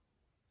shimmer.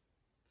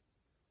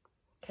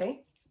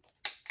 Okay,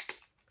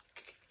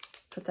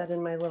 put that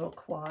in my little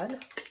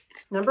quad.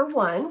 Number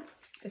 1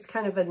 is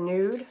kind of a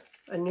nude,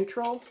 a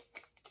neutral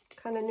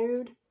kind of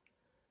nude,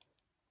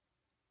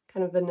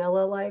 kind of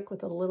vanilla-like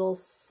with a little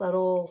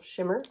subtle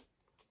shimmer.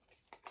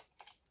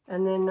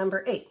 And then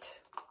number 8.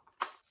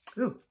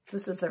 Ooh,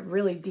 this is a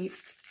really deep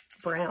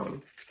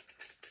brown.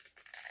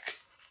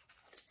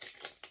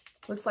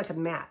 Looks like a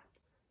matte,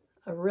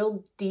 a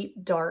real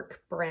deep,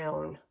 dark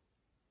brown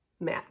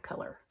matte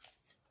color.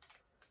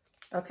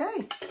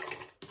 Okay,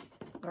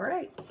 all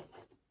right.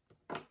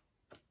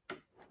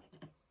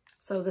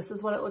 So this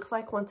is what it looks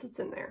like once it's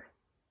in there.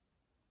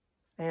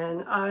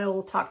 And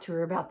I'll talk to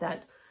her about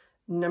that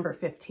number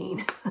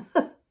 15.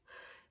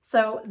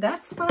 So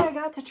that's what I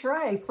got to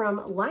try from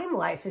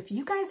LimeLife. If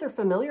you guys are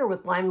familiar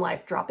with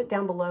LimeLife, drop it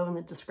down below in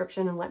the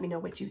description and let me know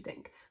what you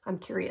think. I'm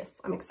curious.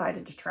 I'm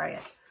excited to try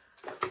it.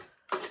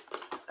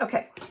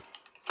 Okay,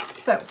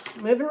 so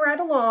moving right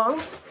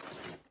along.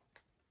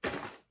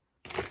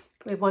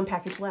 We have one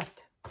package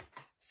left.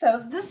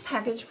 So this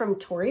package from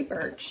Tory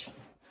Burch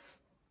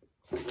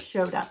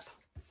showed up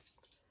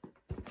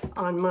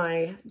on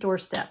my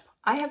doorstep.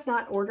 I have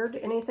not ordered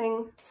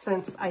anything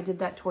since I did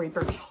that Tory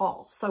Burch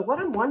haul. So what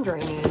I'm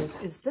wondering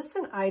is this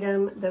an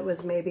item that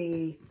was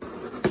maybe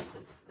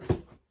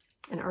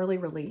an early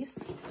release,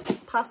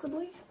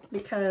 possibly?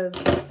 Because,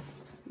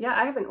 yeah,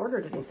 I haven't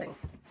ordered anything.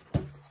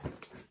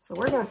 So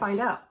we're gonna find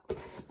out.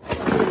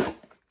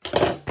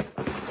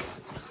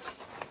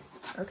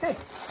 Okay.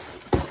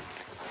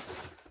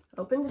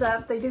 Opened it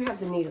up. They do have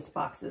the neatest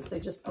boxes. They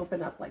just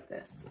open up like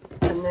this.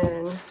 And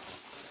then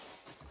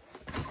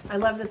I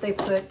love that they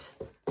put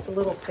a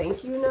little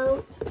thank you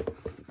note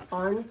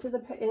onto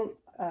the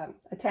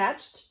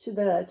attached to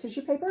the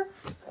tissue paper,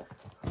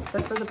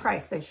 but for the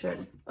price they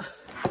should.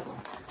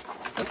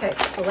 Okay,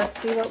 so let's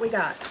see what we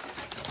got.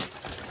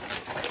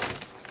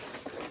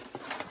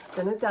 It's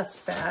in a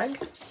dust bag.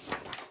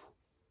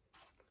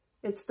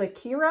 It's the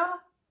Kira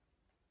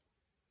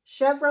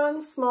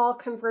Chevron Small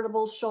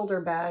Convertible Shoulder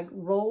Bag,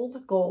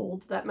 rolled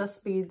gold. That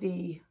must be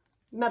the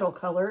metal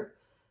color,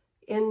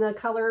 in the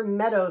color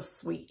Meadow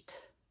Sweet.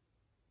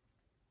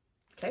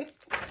 Okay.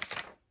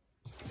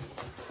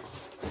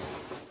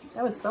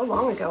 That was so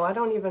long ago, I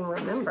don't even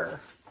remember.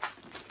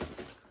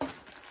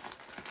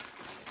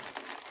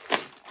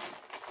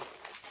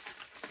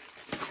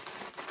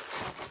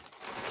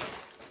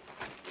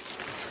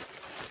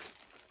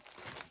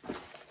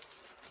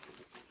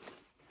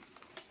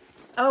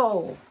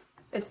 Oh,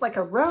 it's like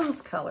a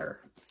rose color.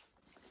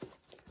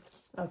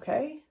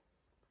 Okay.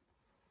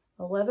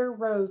 A leather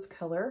rose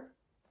color.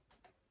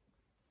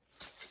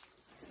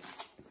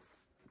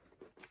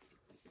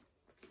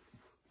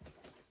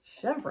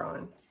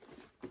 Chevron.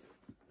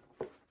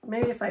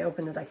 Maybe if I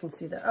open it, I can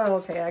see that. Oh,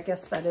 okay. I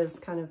guess that is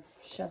kind of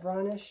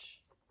chevronish.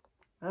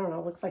 I don't know.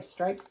 It looks like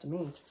stripes to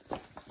me.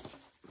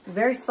 It's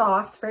very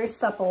soft, very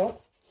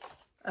supple.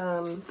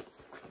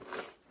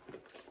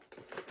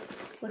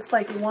 Looks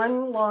like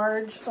one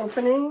large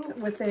opening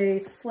with a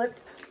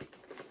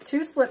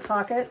two slip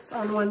pockets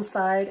on one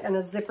side and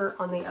a zipper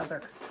on the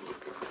other.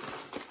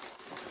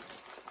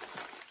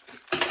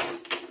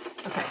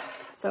 Okay,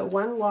 so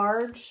one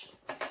large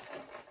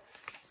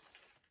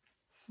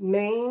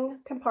main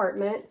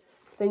compartment.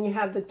 Then you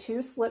have the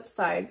two slip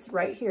sides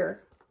right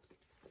here.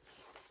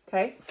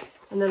 Okay,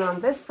 and then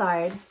on this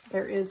side,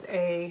 there is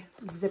a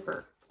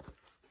zipper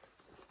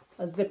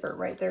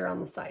right there on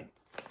the side.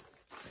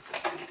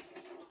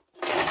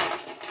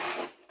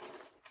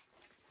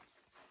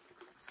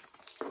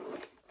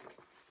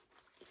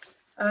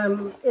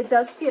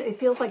 It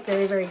feels like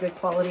very, very good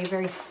quality,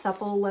 very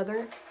supple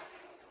leather.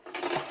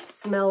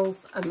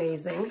 Smells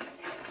amazing,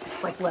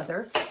 like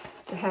leather.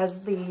 It has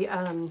the,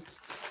 what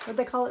do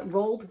they call it?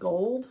 Rolled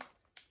gold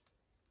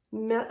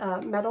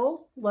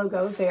metal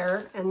logo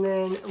there, and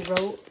then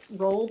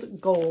rolled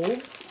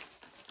gold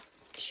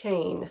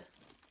chain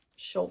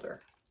shoulder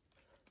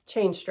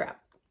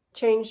strap.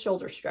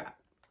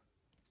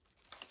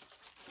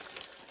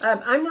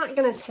 I'm not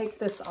going to take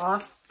this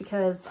off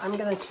because I'm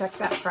going to check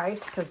that price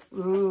because,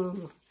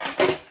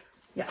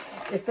 yeah,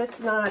 if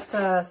it's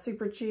not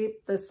super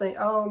cheap, this thing,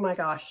 oh my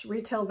gosh,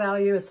 retail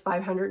value is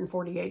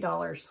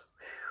 $548.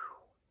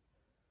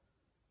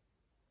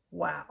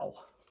 Wow.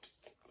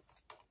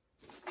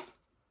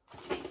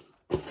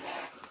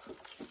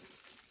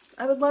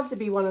 I would love to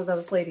be one of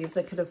those ladies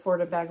that could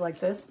afford a bag like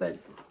this, but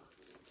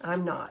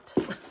I'm not.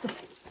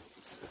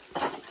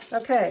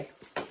 Okay,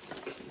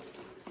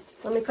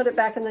 let me put it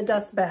back in the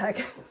dust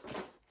bag.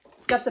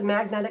 It's got the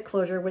magnetic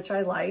closure, which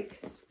I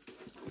like.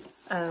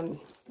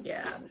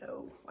 Yeah,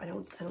 no, I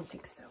don't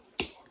think so.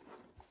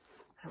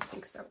 I don't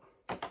think so.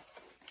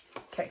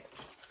 Okay.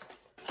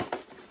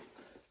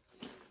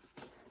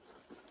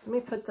 Let me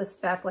put this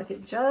back like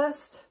it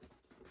just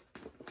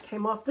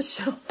came off the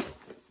shelf.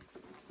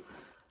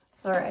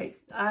 All right,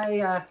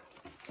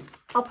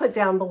 I'll put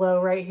down below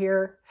right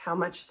here how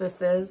much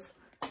this is,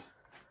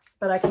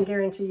 but I can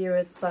guarantee you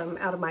it's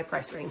out of my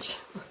price range.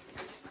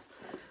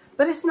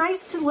 But it's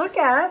nice to look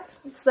at.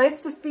 It's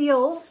nice to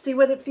feel, see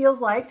what it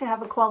feels like to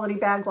have a quality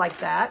bag like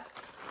that.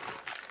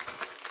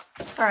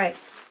 All right,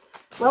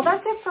 well,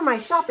 that's it for my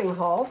shopping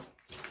haul.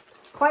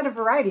 Quite a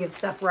variety of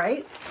stuff,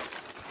 right?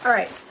 All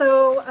right,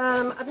 so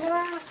I'm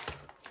gonna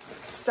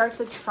start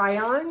the try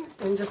on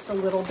in just a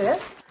little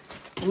bit,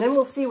 and then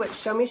we'll see what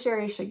Show Me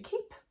Sherry should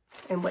keep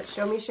and what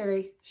Show Me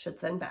Sherry should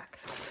send back.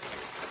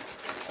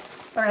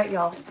 All right,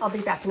 y'all, I'll be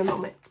back in a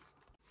moment.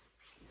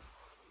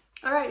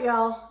 All right,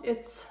 y'all,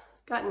 it's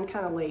gotten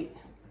kind of late,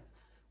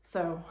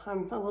 so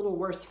I'm a little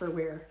worse for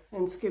wear,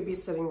 and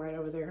Scooby's sitting right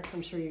over there.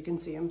 I'm sure you can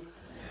see him.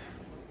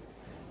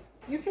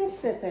 You can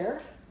sit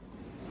there.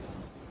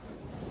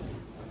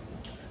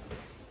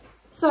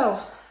 So,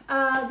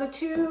 the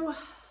two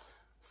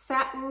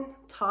satin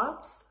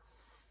tops,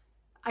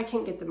 I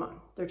can't get them on.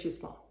 They're too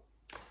small.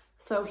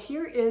 So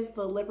here is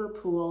the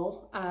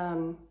Liverpool,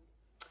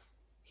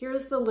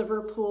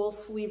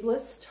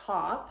 sleeveless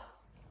top.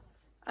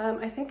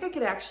 I think I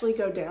could actually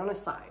go down a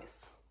size,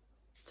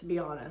 to be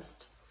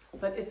honest,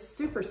 but it's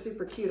super,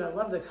 super cute. I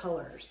love the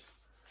colors.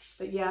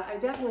 But yeah, I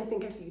definitely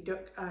think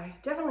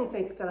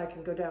that I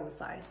can go down a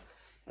size.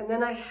 And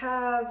then I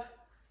have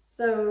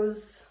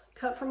those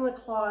Kut From The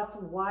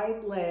Kloth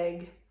wide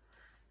leg.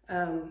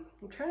 I'm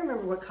trying to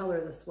remember what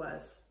color this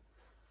was.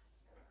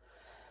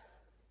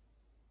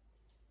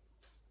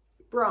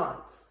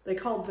 Bronze. They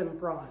called them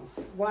bronze.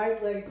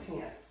 Wide leg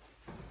pants.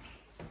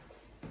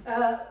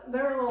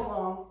 They're a little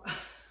long.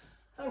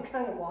 I'm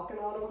kind of walking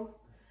on them.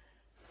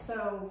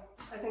 So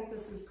I think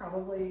this is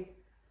probably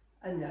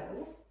a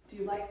no. Do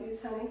you like these,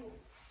 honey?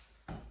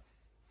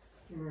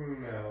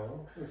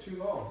 No, they're too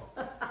long.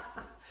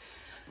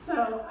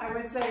 So I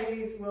would say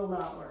these will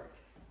not work.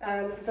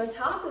 The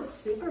top is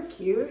super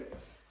cute.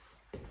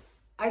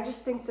 I just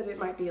think that it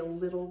might be a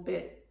little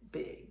bit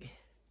big.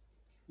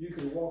 You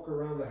can walk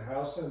around the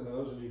house in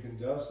those and you can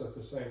dust at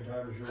the same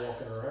time as you're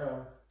walking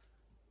around.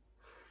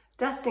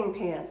 Dusting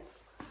pants.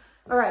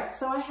 All right,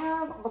 so I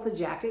have all the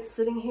jackets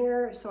sitting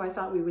here, so I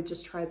thought we would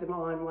just try them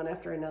on one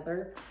after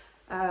another.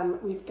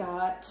 We've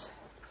got,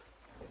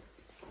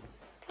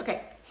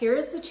 okay, here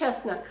is the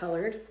chestnut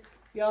colored.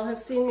 Y'all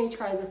have seen me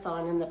try this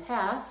on in the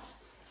past,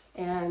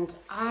 and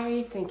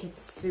I think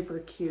it's super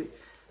cute.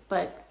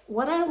 But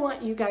what I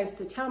want you guys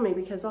to tell me,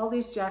 because all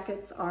these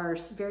jackets are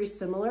very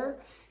similar,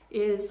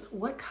 is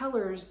what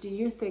colors do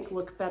you think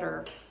look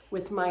better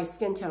with my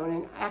skin tone?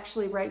 And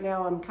actually right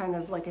now I'm kind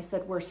of, like I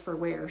said, worse for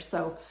wear.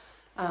 So,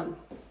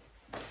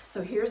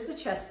 so here's the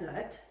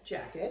chestnut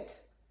jacket,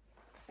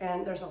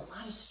 and there's a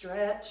lot of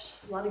stretch,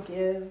 a lot of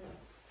give,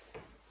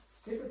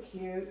 super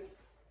cute.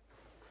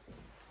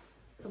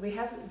 So we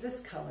have this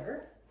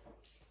color,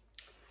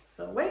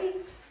 but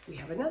wait, we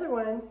have another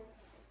one,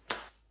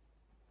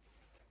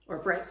 or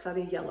bright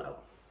sunny yellow.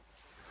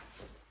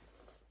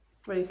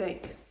 What do you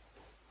think?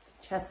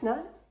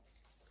 Chestnut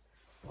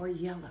or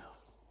yellow?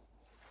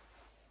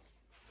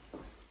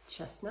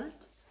 Chestnut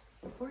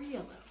or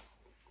yellow?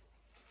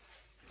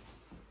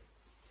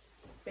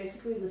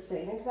 Basically the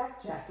same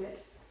exact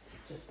jacket,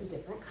 just a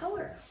different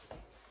color.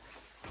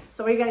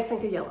 So what do you guys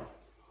think of yellow?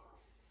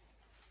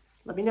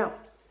 Let me know.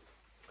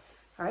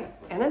 All right,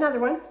 and another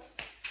one.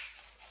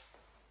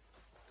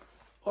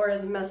 Or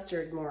is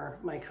mustard more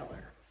my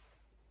color?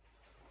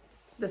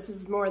 This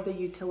is more the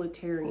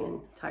utilitarian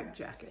type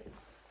jacket.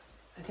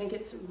 I think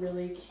it's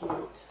really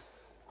cute.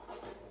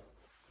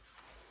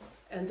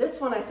 And this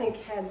one I think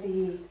had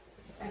the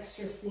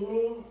extra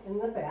seaming in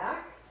the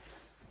back.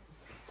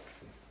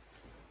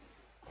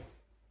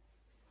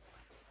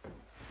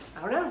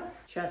 I don't know,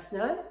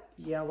 chestnut,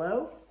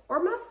 yellow,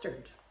 or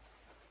mustard.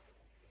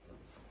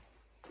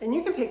 And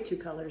you can pick 2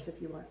 colors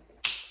if you want.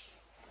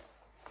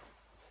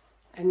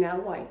 And now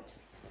white.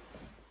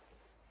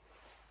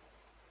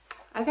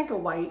 I think a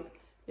white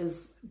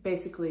is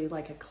basically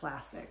like a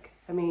classic.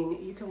 I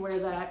mean, you can wear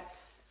that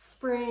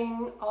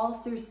spring,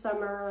 all through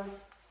summer.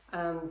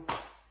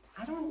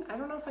 I don't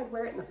know if I'd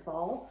wear it in the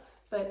fall,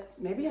 but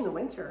maybe in the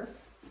winter.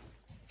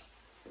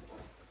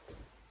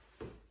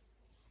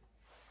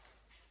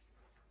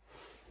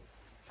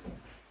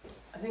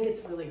 I think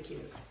it's really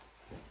cute.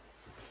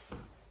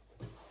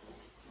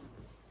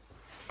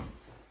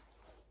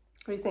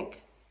 What do you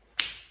think?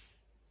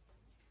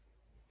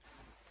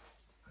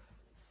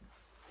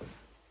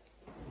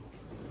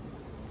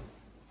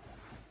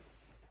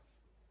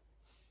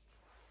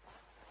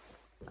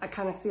 I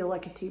kind of feel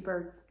like a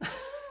T-bird.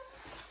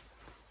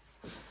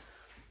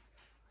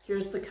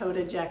 Here's the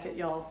coated jacket,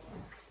 y'all.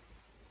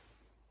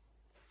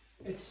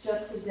 It's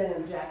just a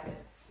denim jacket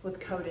with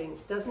coating.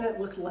 Doesn't it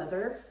look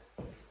leather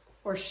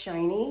or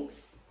shiny?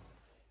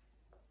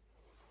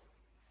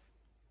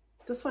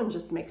 This one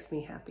just makes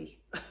me happy.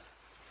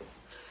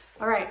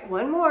 All right,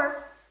 one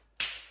more.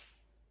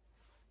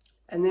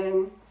 And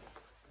then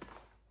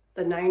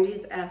the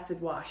 90s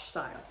acid wash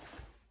style.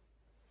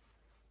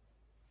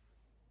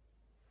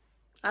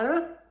 I don't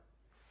know.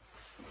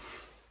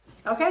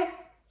 Okay,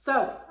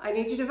 so I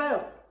need you to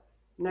vote.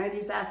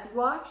 90s acid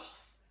wash,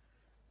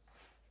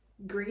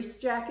 grease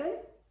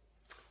jacket,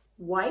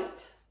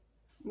 white,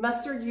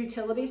 mustard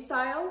utility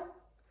style,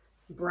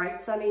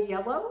 bright sunny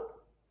yellow,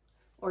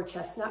 or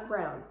chestnut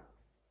brown.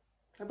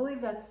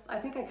 I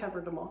think I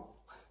covered them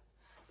all.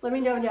 Let me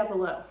know down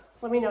below.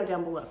 Let me know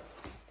down below.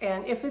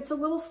 And if it's a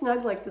little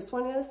snug like this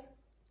one is,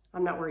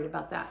 I'm not worried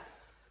about that.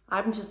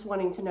 I'm just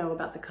wanting to know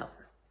about the color.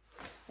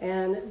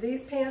 And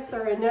these pants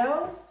are a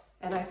no,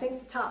 and I think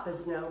the top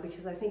is a no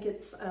because I think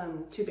it's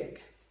too big.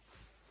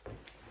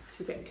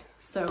 Too big.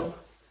 So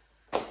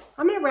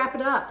I'm gonna wrap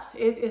it up.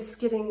 It is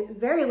getting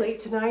very late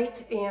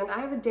tonight, and I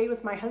have a date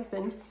with my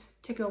husband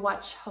to go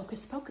watch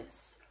Hocus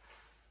Pocus.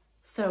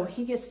 So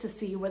he gets to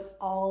see what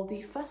all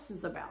the fuss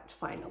is about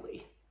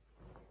finally.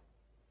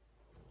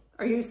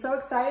 Are you so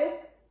excited?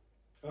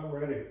 I'm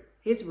ready.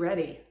 He's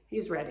ready.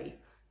 He's ready.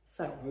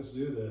 So let's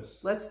do this.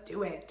 Let's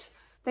do it.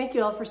 Thank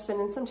you all for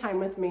spending some time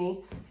with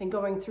me and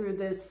going through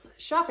this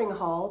shopping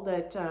haul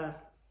that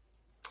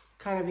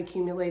kind of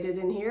accumulated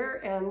in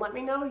here, and let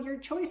me know your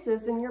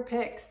choices and your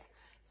picks.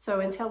 So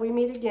until we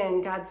meet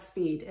again,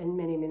 Godspeed and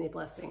many, many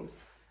blessings.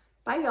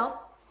 Bye, y'all.